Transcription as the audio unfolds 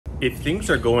If things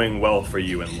are going well for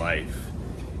you in life,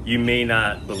 you may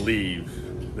not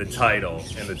believe the title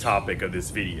and the topic of this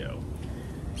video.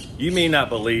 You may not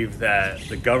believe that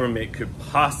the government could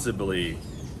possibly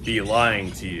be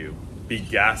lying to you, be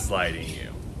gaslighting you.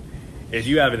 If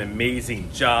you have an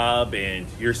amazing job and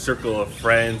your circle of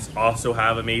friends also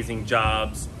have amazing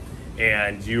jobs,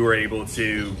 and you were able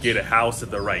to get a house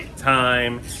at the right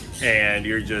time, and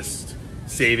you're just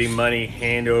saving money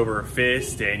hand over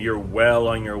fist, and you're well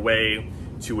on your way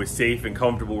to a safe and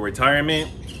comfortable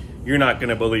retirement, you're not going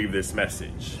to believe this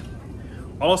message.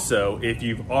 Also, if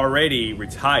you've already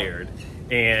retired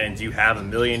and you have $1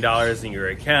 million in your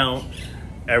account,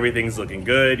 everything's looking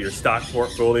good, your stock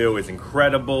portfolio is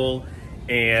incredible,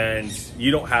 and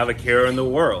you don't have a care in the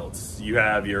world. You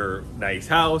have your nice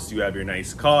house, you have your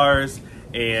nice cars,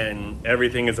 and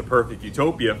everything is a perfect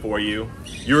utopia for you.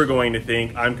 You're going to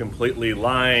think I'm completely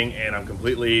lying and I'm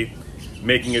completely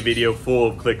making a video full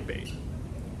of clickbait.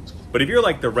 But if you're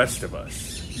like the rest of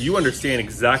us, you understand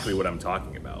exactly what I'm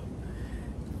talking about.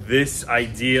 This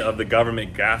idea of the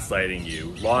government gaslighting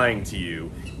you, lying to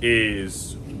you,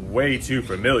 is way too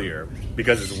familiar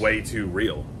because it's way too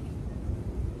real.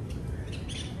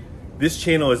 This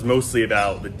channel is mostly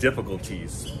about the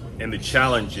difficulties and the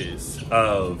challenges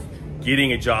of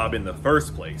getting a job in the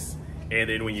first place. And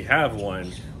then when you have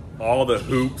one, all the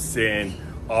hoops and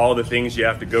all the things you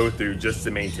have to go through just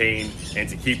to maintain and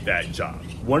to keep that job.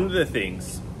 One of the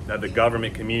things that the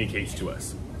government communicates to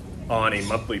us on a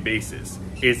monthly basis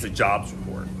is the jobs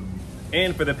report.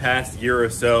 And for the past year or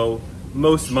so,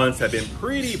 most months have been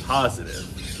pretty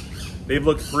positive. They've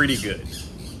looked pretty good.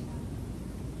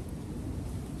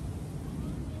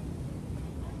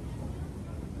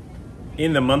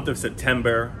 In the month of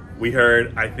September, we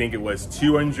heard, I think it was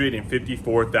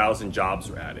 254,000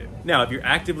 jobs were added. Now, if you're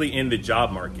actively in the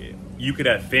job market, you could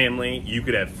have family, you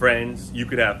could have friends, you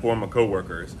could have former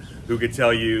coworkers who could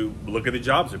tell you, look at the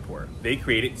jobs report. They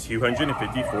created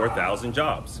 254,000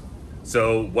 jobs.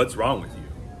 So what's wrong with you?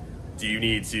 Do you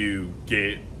need to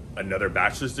get another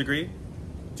bachelor's degree?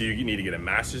 Do you need to get a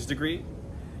master's degree?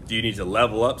 Do you need to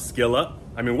level up, skill up?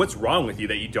 I mean, what's wrong with you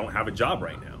that you don't have a job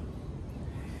right now?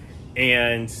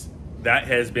 And that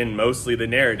has been mostly the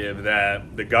narrative,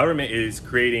 that the government is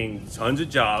creating tons of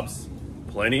jobs,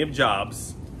 plenty of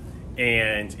jobs,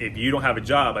 and if you don't have a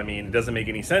job, I mean, it doesn't make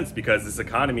any sense because this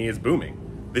economy is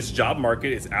booming. This job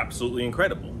market is absolutely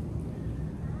incredible.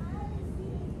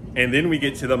 And then we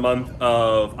get to the month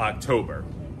of October.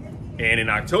 And in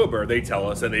October, they tell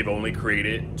us that they've only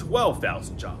created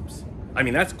 12,000 jobs. I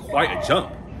mean, that's quite a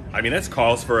jump. I mean, that's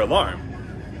cause for alarm.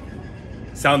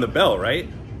 Sound the bell, right?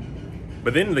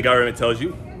 But then the government tells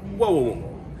you, whoa,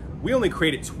 we only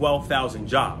created 12,000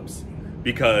 jobs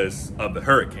because of the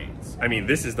hurricanes. I mean,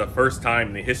 this is the first time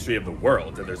in the history of the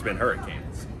world that there's been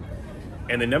hurricanes.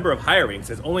 And the number of hirings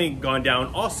has only gone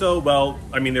down also, well,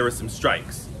 I mean, there were some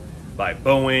strikes by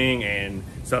Boeing and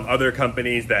some other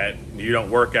companies that you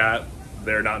don't work at.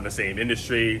 They're not in the same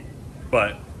industry,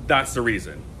 but that's the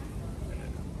reason.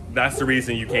 That's the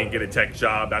reason you can't get a tech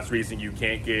job. That's the reason you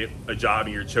can't get a job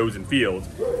in your chosen field,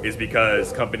 is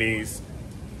because companies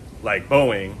like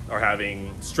Boeing are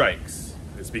having strikes.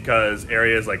 It's because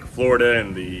areas like Florida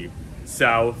and the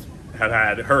South have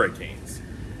had hurricanes.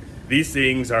 These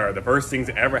things are the first things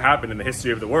that ever happened in the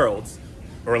history of the world,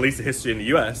 or at least the history in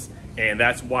the US, and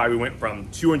that's why we went from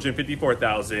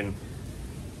 254,000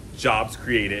 jobs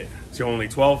created to only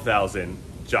 12,000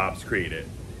 jobs created.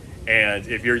 And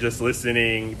if you're just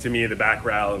listening to me in the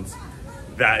background,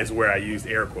 that is where I use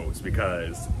air quotes,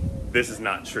 because this is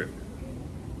not true.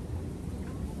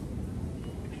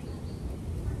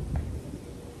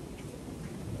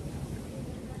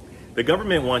 The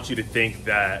government wants you to think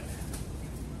that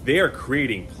they are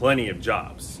creating plenty of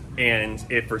jobs. And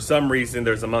if for some reason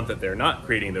there's a month that they're not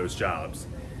creating those jobs,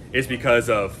 it's because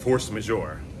of force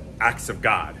majeure, acts of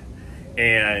God,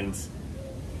 and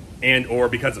or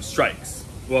because of strikes.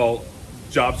 Well,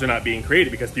 jobs are not being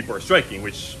created because people are striking,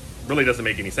 which really doesn't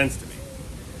make any sense to me.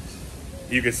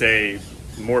 You could say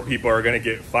more people are going to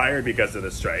get fired because of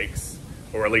the strikes,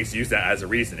 or at least use that as a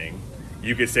reasoning.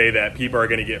 You could say that people are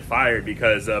going to get fired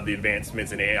because of the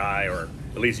advancements in AI, or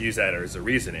at least use that as a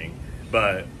reasoning,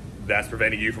 but that's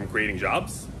preventing you from creating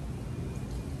jobs?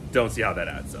 Don't see how that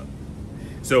adds up.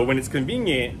 So when it's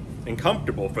convenient and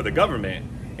comfortable for the government,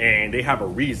 and they have a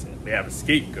reason, they have a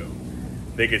scapegoat,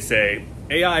 they could say,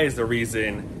 AI is the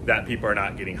reason that people are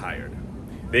not getting hired.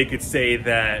 They could say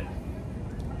that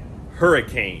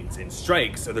hurricanes and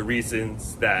strikes are the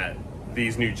reasons that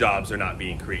these new jobs are not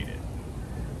being created.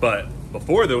 But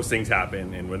before those things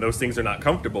happen, and when those things are not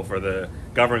comfortable for the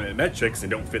government metrics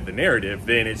and don't fit the narrative,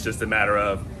 then it's just a matter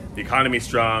of the economy's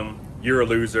strong, you're a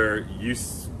loser,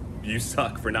 you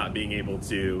suck for not being able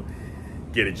to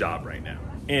get a job right now.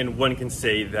 And one can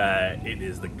say that it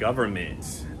is the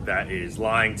government that is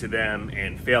lying to them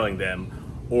and failing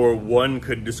them, or one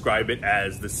could describe it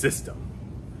as the system.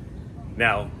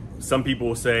 Now, some people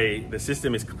will say the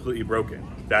system is completely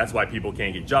broken. That's why people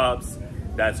can't get jobs.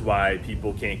 That's why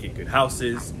people can't get good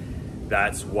houses.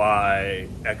 That's why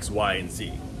X, Y, and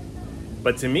Z.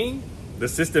 But to me, the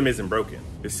system isn't broken.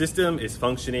 The system is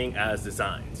functioning as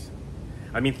designed.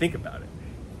 I mean, think about it.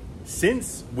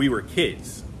 Since we were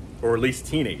kids, or at least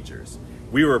teenagers,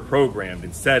 we were programmed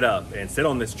and set up and set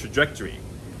on this trajectory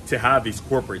to have these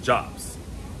corporate jobs.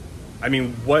 I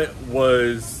mean, what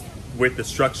was with the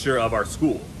structure of our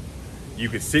school? You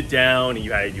could sit down and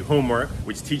you had to do homework,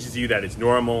 which teaches you that it's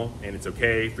normal and it's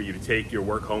okay for you to take your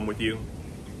work home with you.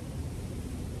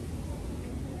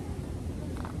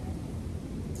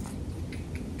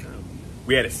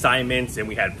 We had assignments and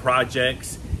we had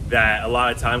projects that a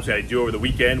lot of times we had to do over the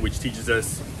weekend, which teaches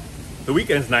us the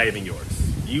weekend's not even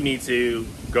yours. You need to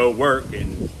go work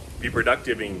and be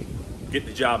productive and get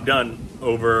the job done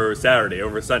over Saturday,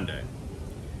 over Sunday.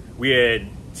 We had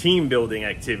team building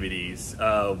activities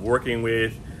of working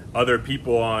with other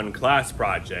people on class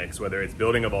projects, whether it's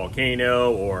building a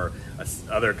volcano or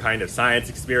other kind of science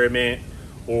experiment,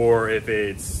 or if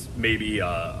it's maybe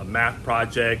a math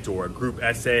project or a group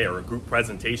essay or a group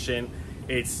presentation.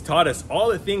 It's taught us all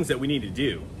the things that we need to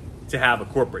do to have a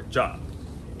corporate job.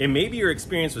 And maybe your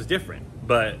experience was different,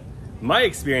 but my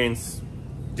experience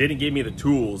didn't give me the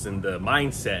tools and the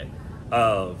mindset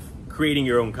of creating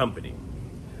your own company,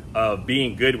 of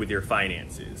being good with your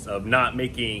finances, of not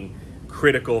making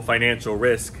critical financial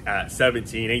risk at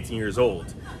 17, 18 years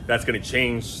old. That's going to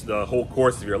change the whole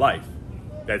course of your life.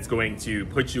 That's going to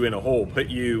put you in a hole, put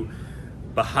you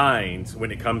behind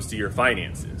when it comes to your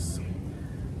finances.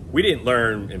 We didn't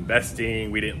learn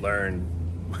investing, we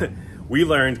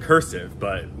learned cursive,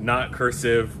 but not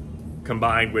cursive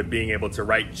combined with being able to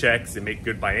write checks and make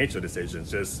good financial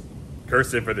decisions, just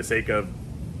cursive for the sake of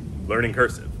learning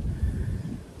cursive.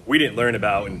 We didn't learn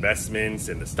about investments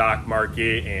and the stock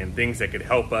market and things that could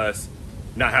help us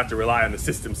not have to rely on the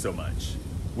system so much.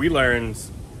 We learned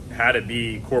how to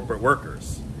be corporate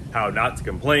workers, how not to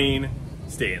complain,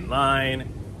 stay in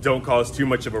line, don't cause too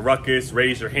much of a ruckus,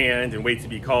 raise your hand and wait to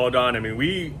be called on. I mean,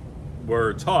 we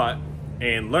were taught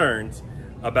and learned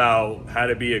about how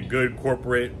to be a good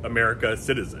corporate America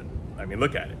citizen. I mean,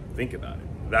 look at it, think about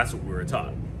it. That's what we were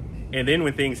taught. And then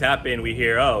when things happen, we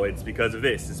hear, oh, it's because of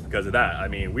this, it's because of that. I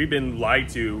mean, we've been lied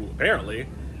to, apparently,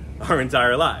 our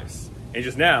entire lives. And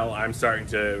just now, I'm starting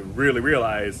to really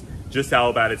realize just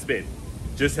how bad it's been,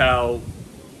 just how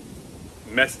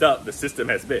messed up the system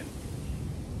has been.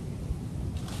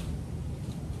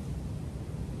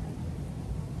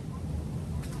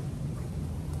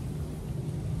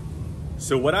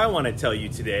 So what I want to tell you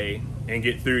today and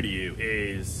get through to you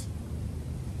is,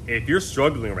 if you're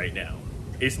struggling right now,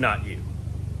 it's not you.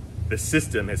 The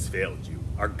system has failed you.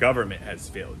 Our government has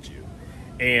failed you.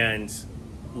 And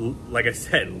like I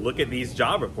said, look at these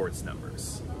job reports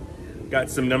numbers. Got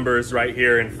some numbers right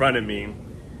here in front of me.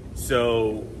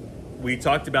 So we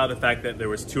talked about the fact that there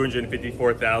was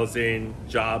 254,000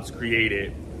 jobs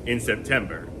created in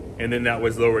September, and then that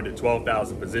was lowered to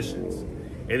 12,000 positions.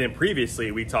 And then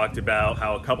previously we talked about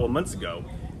how a couple of months ago,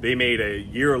 they made a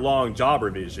year-long job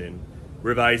revision,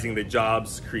 revising the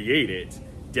jobs created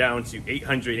down to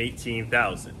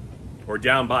 818,000, or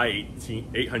down by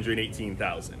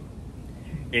 818,000.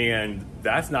 And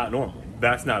that's not normal.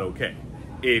 That's not okay.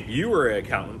 If you were an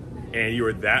accountant and you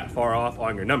were that far off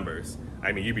on your numbers,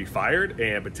 I mean, you'd be fired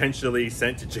and potentially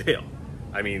sent to jail.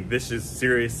 I mean, this is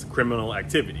serious criminal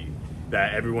activity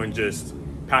that everyone just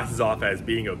passes off as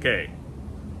being okay,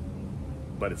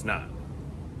 but it's not.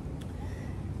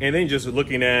 And then just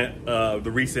looking at a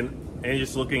recent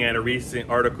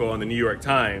article in the New York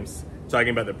Times talking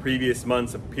about the previous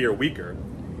months appear weaker,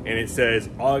 and it says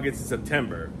August and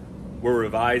September were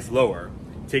revised lower,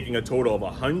 taking a total of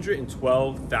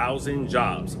 112,000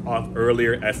 jobs off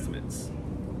earlier estimates.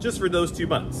 Just for those 2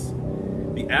 months.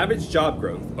 The average job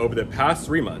growth over the past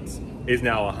 3 months is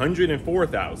now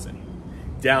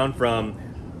 104,000, down from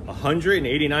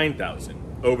 189,000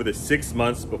 over the 6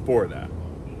 months before that.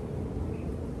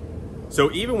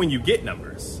 So even when you get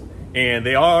numbers, and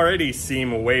they already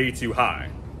seem way too high,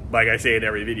 like I say in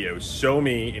every video, show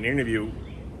me an interview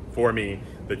for me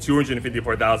the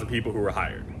 254,000 people who were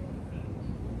hired.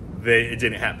 It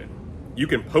didn't happen. You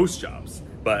can post jobs,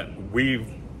 but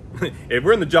if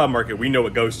we're in the job market, we know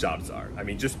what ghost jobs are. I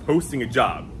mean, just posting a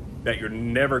job that you're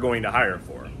never going to hire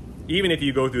for Even if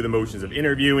you go through the motions of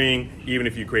interviewing, even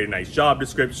if you create a nice job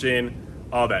description,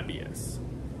 all that BS.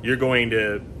 You're going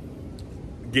to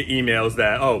get emails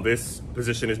that, oh, this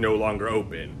position is no longer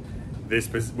open.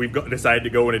 We've decided to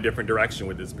go in a different direction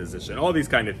with this position. All these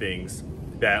kind of things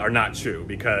that are not true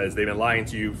because they've been lying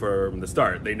to you from the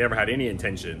start. They never had any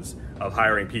intentions of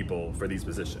hiring people for these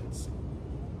positions.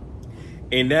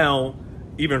 And now,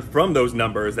 even from those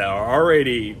numbers that are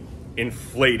already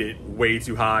inflated way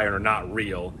too high and are not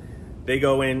real, they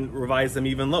go and revise them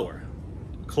even lower,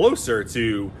 closer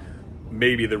to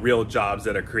maybe the real jobs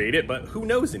that are created, but who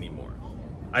knows anymore?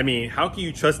 I mean, how can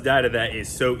you trust data that is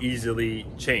so easily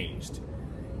changed,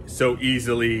 so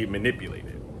easily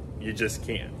manipulated? You just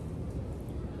can't.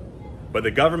 But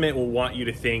the government will want you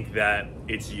to think that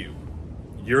it's you.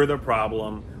 You're the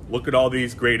problem. Look at all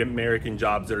these great American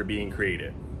jobs that are being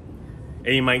created.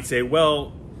 And you might say,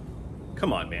 well,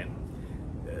 come on, man.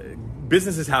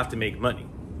 Businesses have to make money.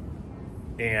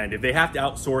 And if they have to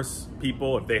outsource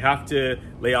people, if they have to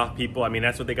lay off people, I mean,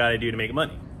 that's what they got to do to make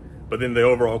money. But then the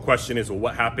overall question is, well,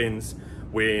 what happens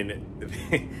when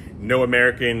no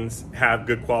Americans have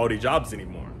good quality jobs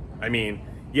anymore? I mean,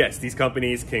 yes, these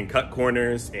companies can cut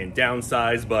corners and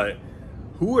downsize, but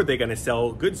who are they going to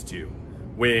sell goods to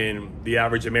when the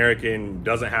average American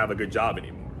doesn't have a good job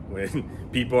anymore? When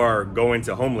people are going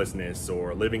to homelessness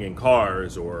or living in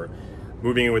cars or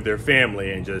moving in with their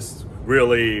family and just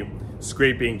really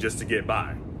scraping just to get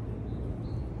by.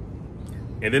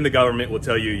 And then the government will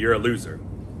tell you you're a loser,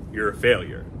 you're a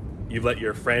failure, you've let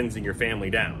your friends and your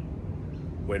family down.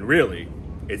 When really,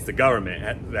 it's the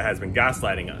government that has been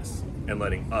gaslighting us and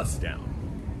letting us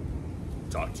down.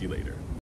 Talk to you later.